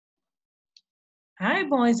Hi,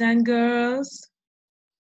 boys and girls.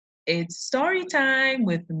 It's story time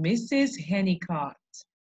with Mrs. Hennicott.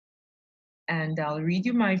 And I'll read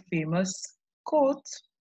you my famous quote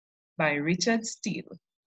by Richard Steele.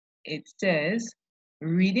 It says,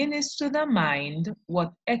 reading is to the mind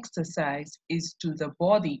what exercise is to the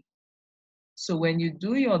body. So when you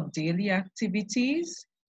do your daily activities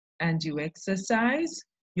and you exercise,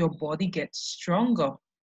 your body gets stronger.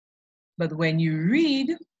 But when you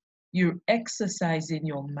read, you're exercising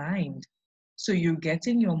your mind. So you're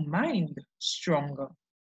getting your mind stronger.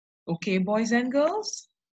 Okay, boys and girls?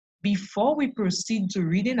 Before we proceed to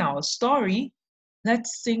reading our story,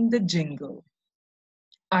 let's sing the jingle.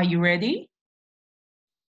 Are you ready?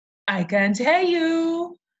 I can't hear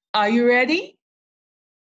you. Are you ready?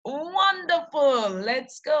 Wonderful.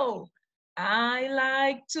 Let's go. I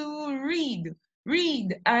like to read.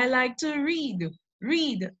 Read. I like to read.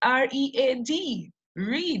 Read. R-E-A-D.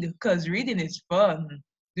 Read, because reading is fun.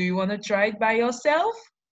 Do you want to try it by yourself?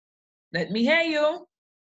 Let me hear you.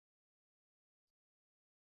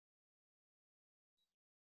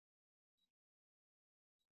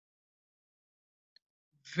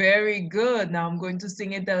 Very good. Now I'm going to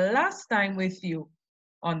sing it the last time with you.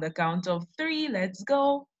 On the count of 3, let's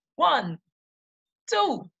go. 1,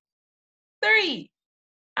 2, 3.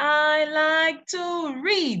 I like to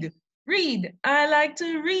read. Read. I like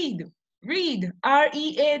to read. Read.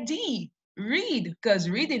 R-E-A-D. Read, because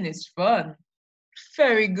reading is fun.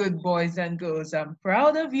 Very good, boys and girls. I'm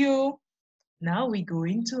proud of you. Now we go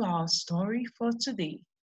into our story for today.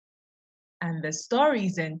 And the story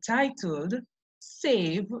is entitled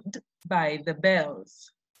Saved by the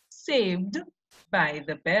Bells. Saved by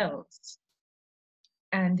the Bells.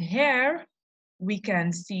 And here we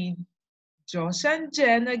can see Josh and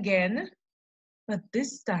Jen again, but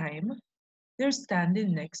this time they're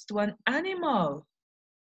standing next to an animal.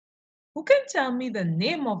 Who can tell me the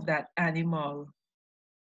name of that animal?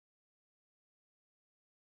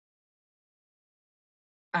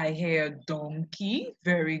 I hear donkey,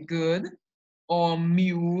 very good. Or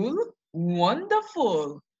mule,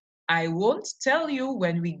 wonderful. I won't tell you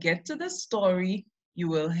when we get to the story. You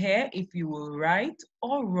will hear if you will right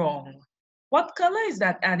or wrong. What color is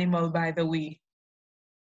that animal, by the way?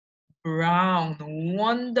 Brown,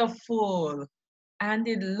 wonderful. And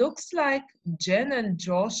it looks like Jen and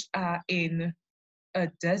Josh are in a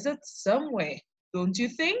desert somewhere, don't you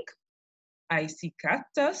think? I see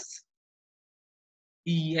cactus.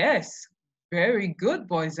 Yes, very good,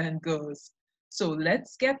 boys and girls. So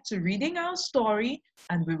let's get to reading our story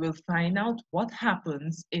and we will find out what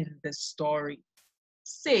happens in the story.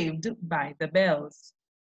 Saved by the Bells.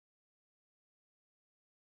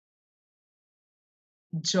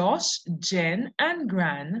 Josh, Jen, and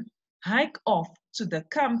Gran hike off to the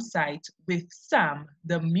campsite with Sam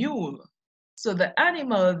the mule. So the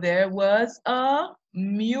animal there was a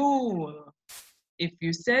mule. If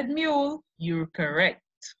you said mule, you're correct.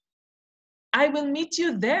 I will meet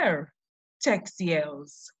you there, Tex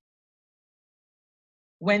yells.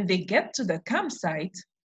 When they get to the campsite,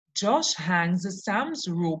 Josh hangs Sam's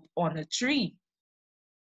rope on a tree.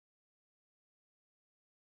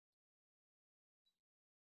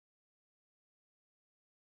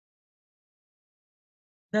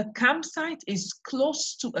 The campsite is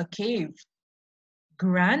close to a cave.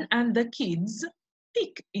 Gran and the kids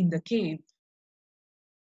peek in the cave.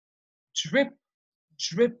 Drip,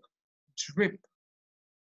 drip, drip.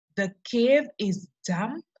 The cave is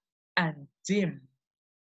damp and dim.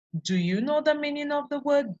 Do you know the meaning of the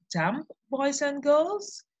word damp, boys and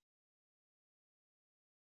girls?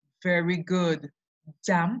 Very good.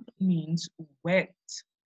 Damp means wet,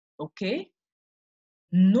 okay?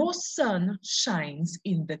 No sun shines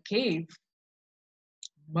in the cave.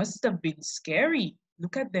 Must have been scary.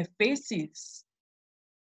 Look at their faces.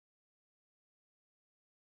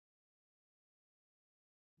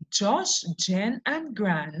 Josh, Jen, and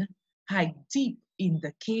Gran hide deep in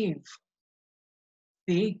the cave.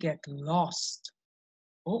 They get lost.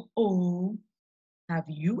 Uh-oh. Have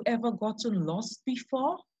you ever gotten lost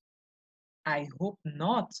before? I hope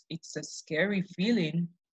not. It's a scary feeling.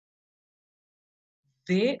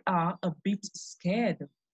 They are a bit scared.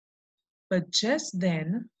 But just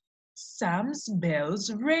then, Sam's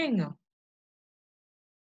bells ring.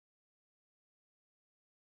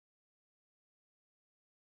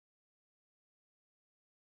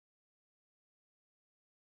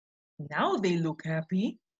 Now they look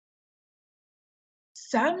happy.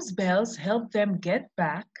 Sam's bells help them get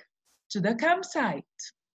back to the campsite.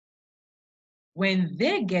 When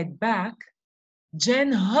they get back,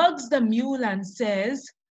 Jen hugs the mule and says,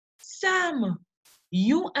 Sam,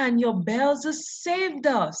 you and your bells saved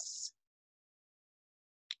us.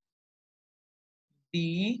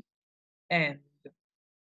 The end.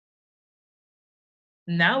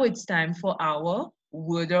 Now it's time for our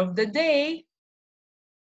word of the day.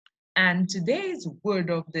 And today's word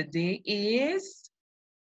of the day is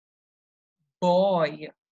boy.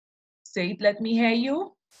 Say it, let me hear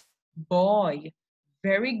you. Boy.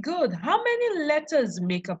 Very good. How many letters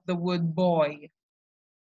make up the word boy?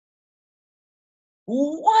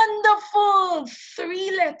 Wonderful!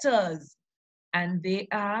 3 letters. And they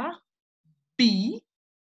are B-O-Y.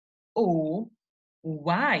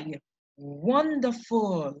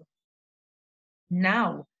 Wonderful.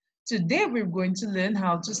 Now, today we're going to learn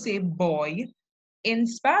how to say boy in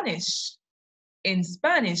Spanish. In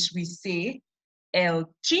Spanish, we say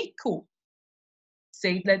el chico.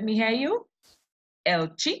 Say it, let me hear you. El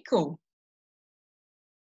chico.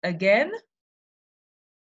 Again.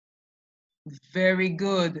 Very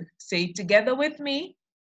good. Say it together with me.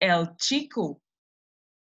 El chico.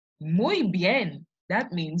 Muy bien.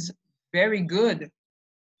 That means very good.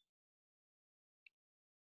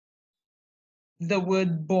 The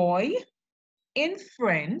word boy in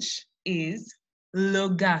French is le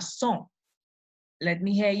garçon. Let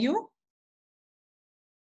me hear you.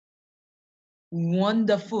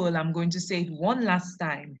 Wonderful. I'm going to say it one last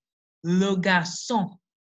time. Le garçon.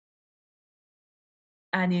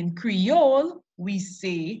 And in Creole, we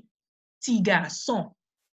say petit garçon.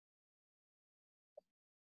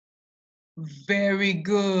 Very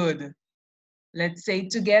good. Let's say it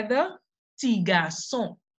together. Petit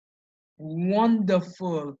garçon.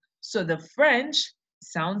 Wonderful. So the French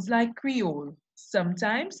sounds like Creole.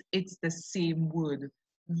 Sometimes it's the same word.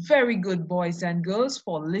 Very good, boys and girls,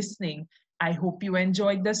 for listening. I hope you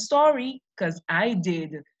enjoyed the story, because I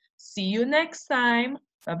did. See you next time.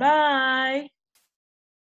 Bye-bye.